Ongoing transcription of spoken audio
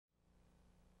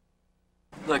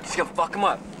Look, he's gonna fuck him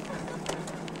up.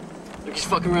 Look, he's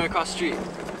fucking running across the street.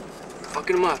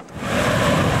 Fucking him up.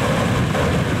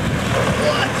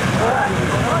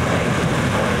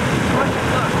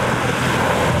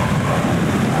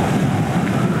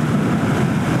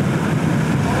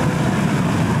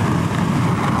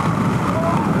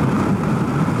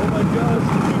 Oh my god!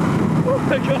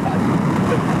 What, dude?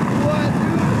 What? What?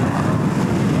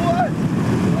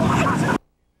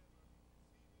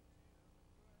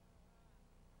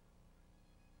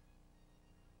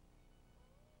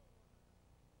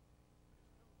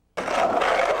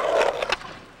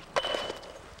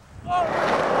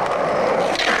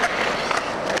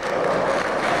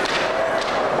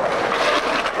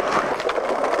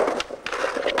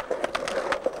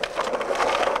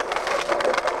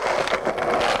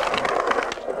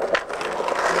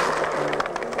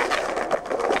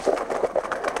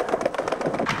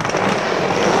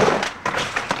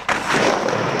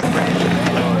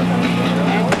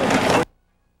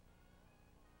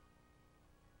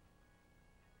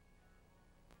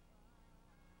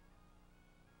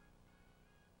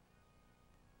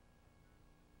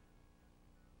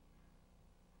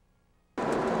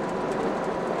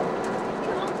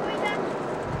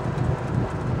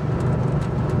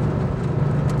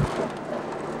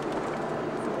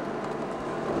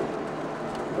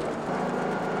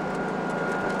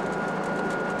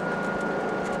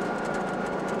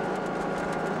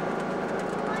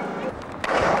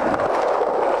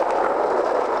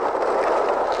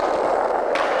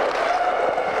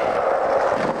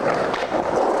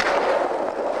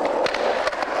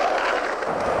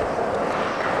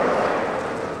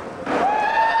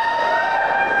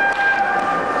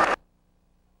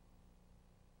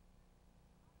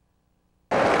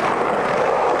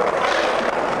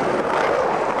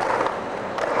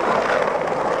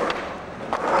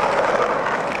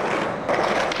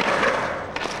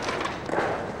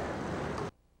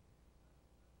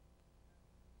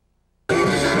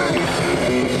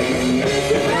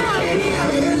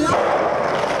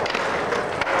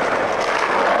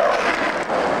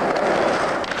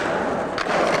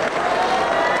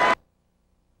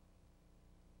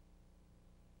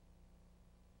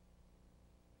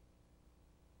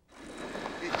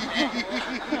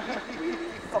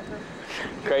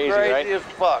 Crazy, crazy right? as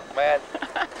fuck, man.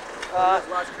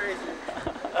 That's crazy.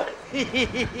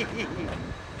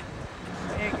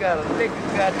 Ain't got a lick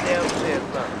of goddamn sense,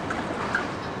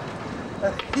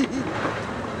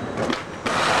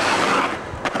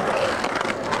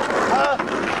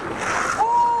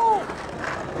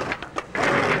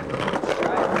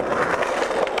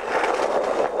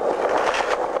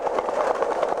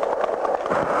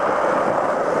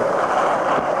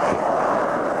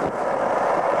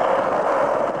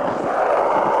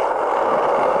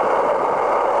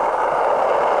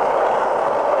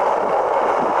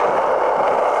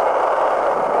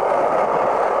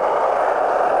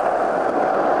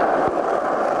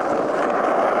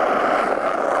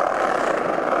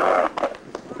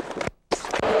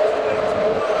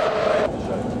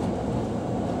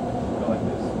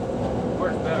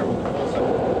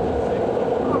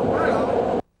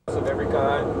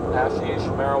 Hashish,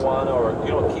 marijuana, or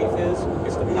you know what keef is?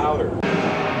 It's the powder.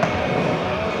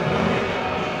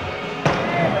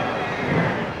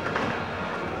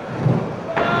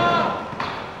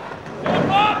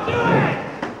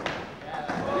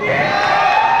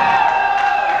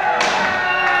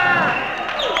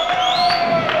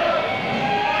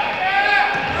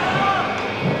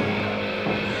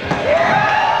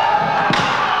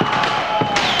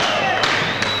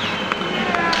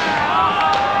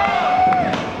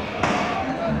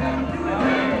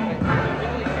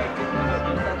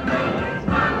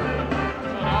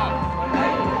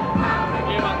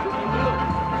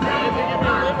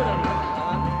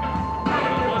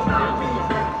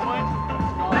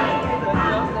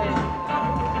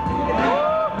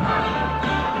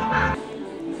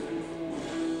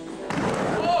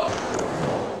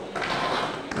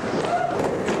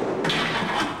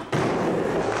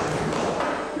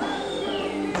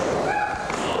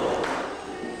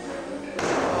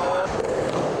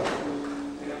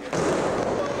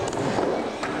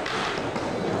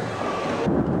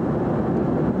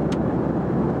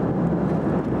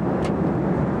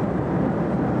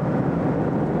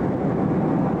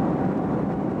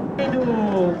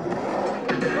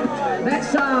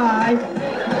 Backside.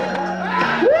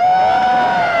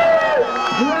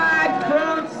 Right,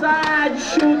 front side,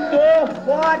 chutou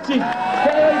forte.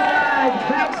 Tailside,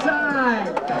 backside.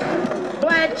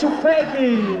 Flat to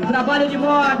fake. Trabalho de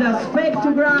modas. Fake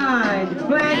to grind.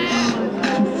 Flat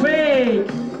to fake.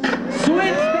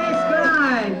 Switch bass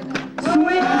grind.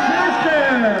 Switch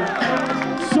faster.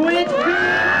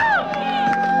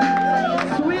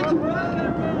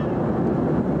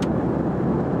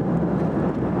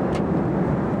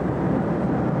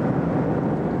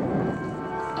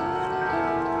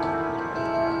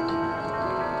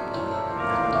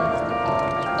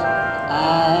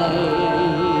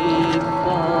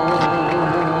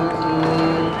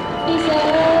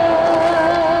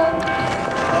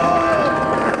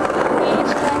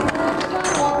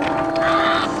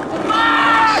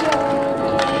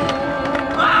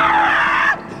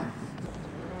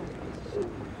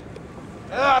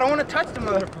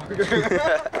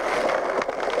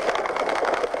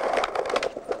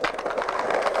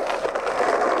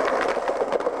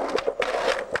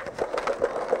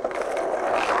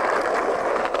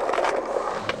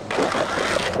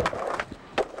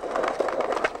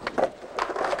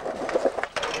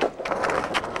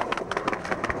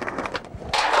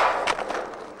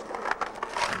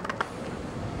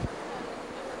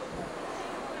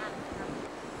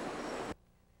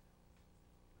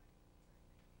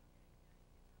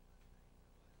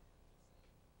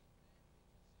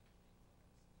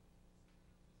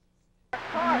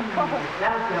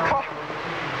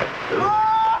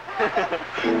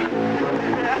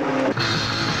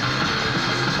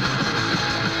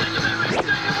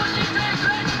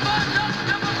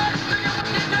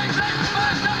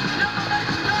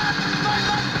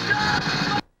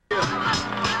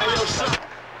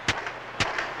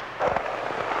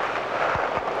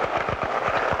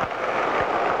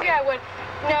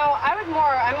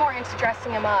 I'm more into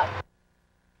dressing him up.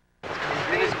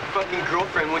 Then his fucking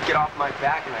girlfriend would get off my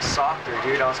back and I socked her,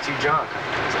 dude. I was too drunk.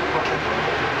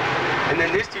 And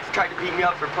then this dude tried to beat me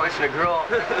up for punching a girl.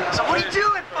 So what are you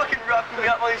doing? Fucking roughing me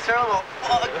up on these terrible.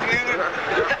 Fuck, dude.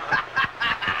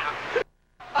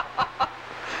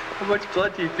 How much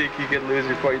blood do you think you could lose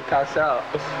before you pass out?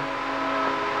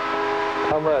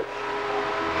 How much?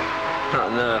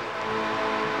 Not enough.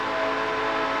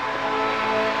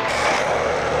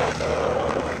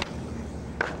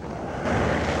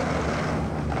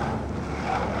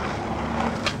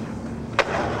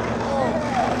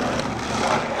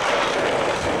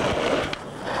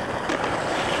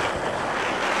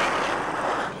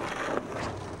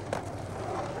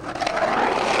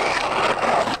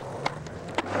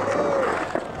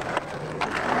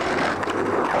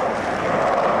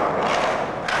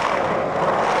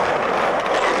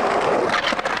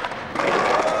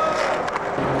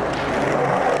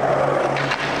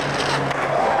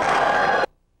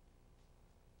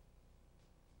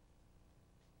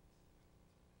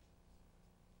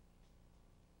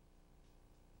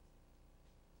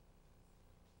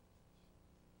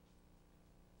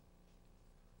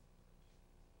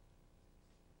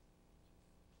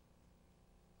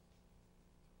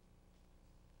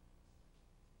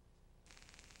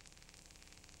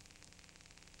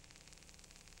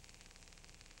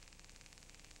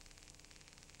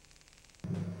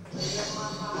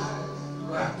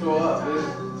 Throw up, dude.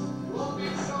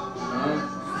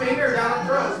 Finger down the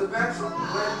throat, the back side.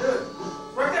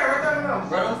 Right there, in the middle.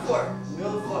 Right on the floor. Middle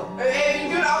of the floor. Hey, you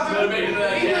can do it, I'll do it. You can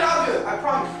do it, I'll do it. I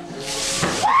promise.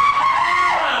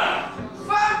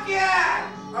 Fuck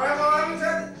yeah! Alright, well, let me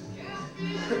tell you.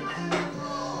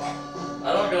 I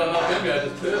don't got enough in me, I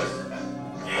just pissed.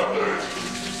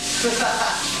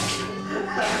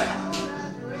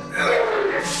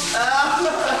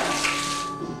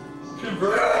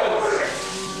 Convergence.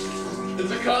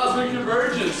 It's a cosmic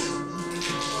convergence.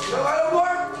 No, I don't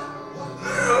work.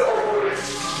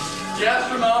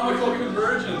 Gastronomical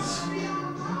convergence.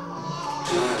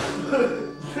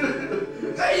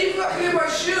 Hey, you fucking hit my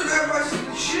shoe. Grab my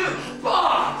shoe.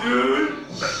 Fuck, dude.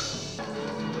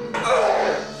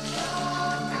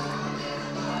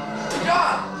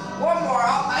 John, one more.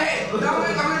 Hey, I'm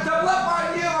gonna double up on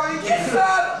you. I'm gonna get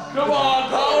some. Come on,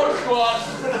 power squats.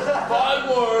 5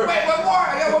 more. Wait, one more.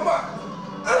 I got one more.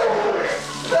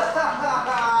 You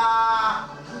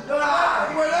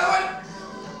want another one?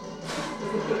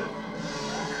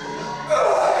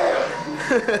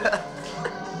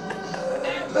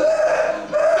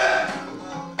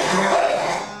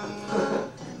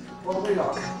 Well, wait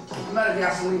on. I'm out of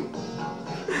gasoline.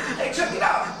 Hey, check it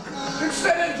out.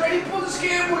 Instead of trying to pull the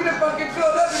skin, we're gonna fucking fill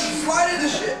it up and slide into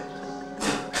shit.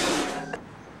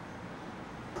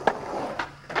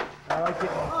 I like it.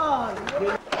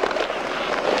 Oh,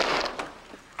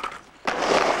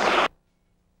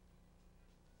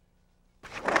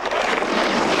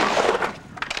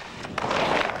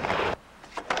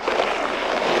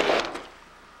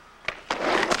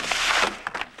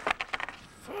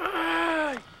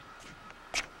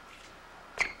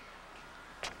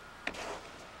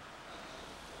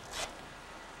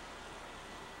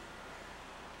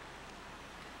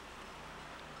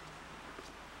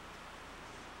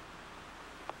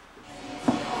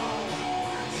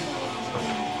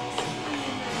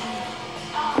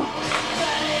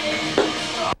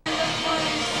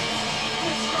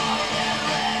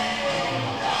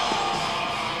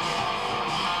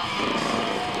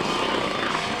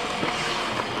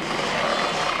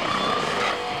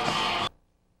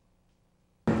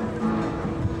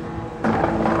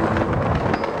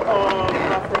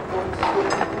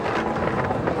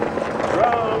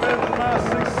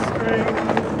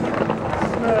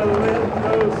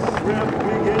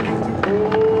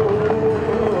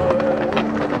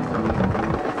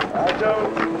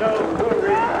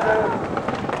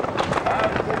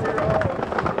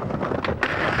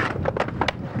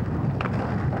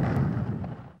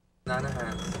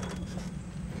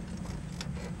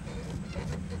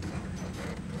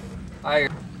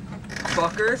 Alright,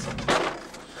 fuckers.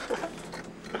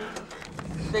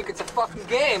 Think it's a fucking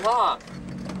game, huh?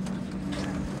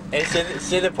 Hey,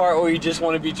 say the part where you just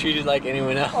want to be treated like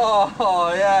anyone else.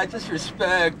 Oh, yeah, just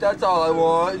respect. That's all I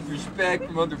want, is respect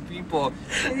from other people.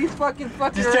 Hey, these fucking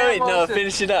Just tell me, no,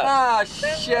 finish it up. Ah,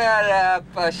 shut up.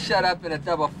 Shut up and a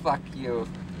double fuck you.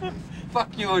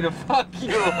 Fuck you and a fuck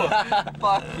you.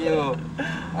 Fuck you.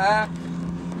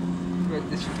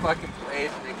 This fucking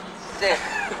place makes me sick.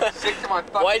 Sick to my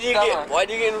fucking stomach. Why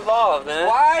do you get involved, man?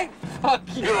 Why? Fuck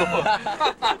you.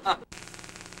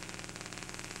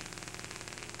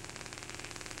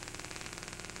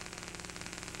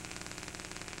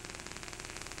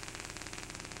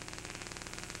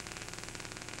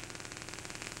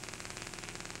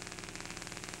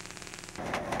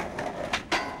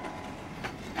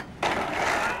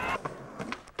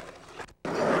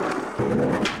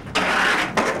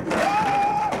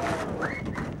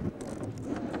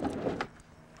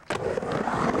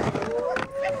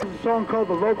 A song called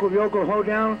The Local Yokel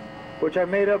Hoedown, which I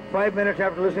made up 5 minutes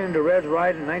after listening to Red's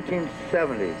Ride in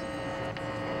 1970.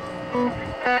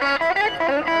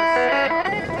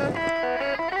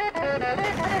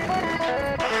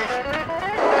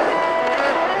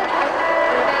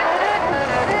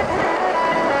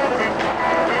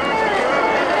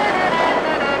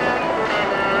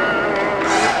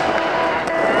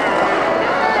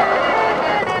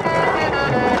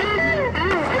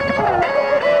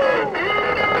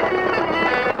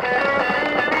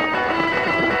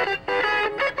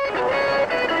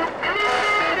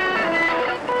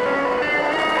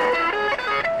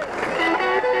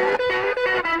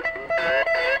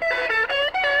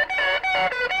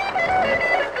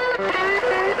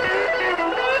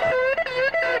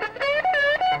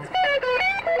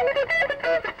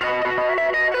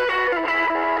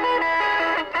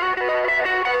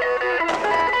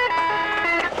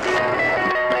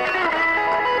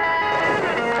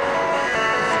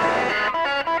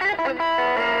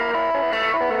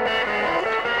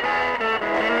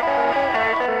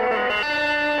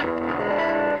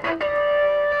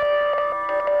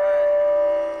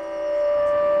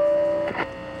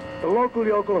 The Local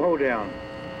Yokel Hoedown.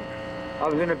 I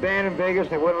was in a band in Vegas,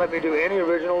 they wouldn't let me do any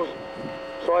originals,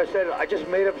 so I said, I just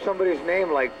made up somebody's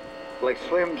name like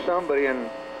Slim somebody, and,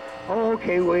 oh,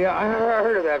 okay, well, yeah, I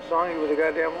heard of that song, he was a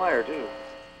goddamn liar, too.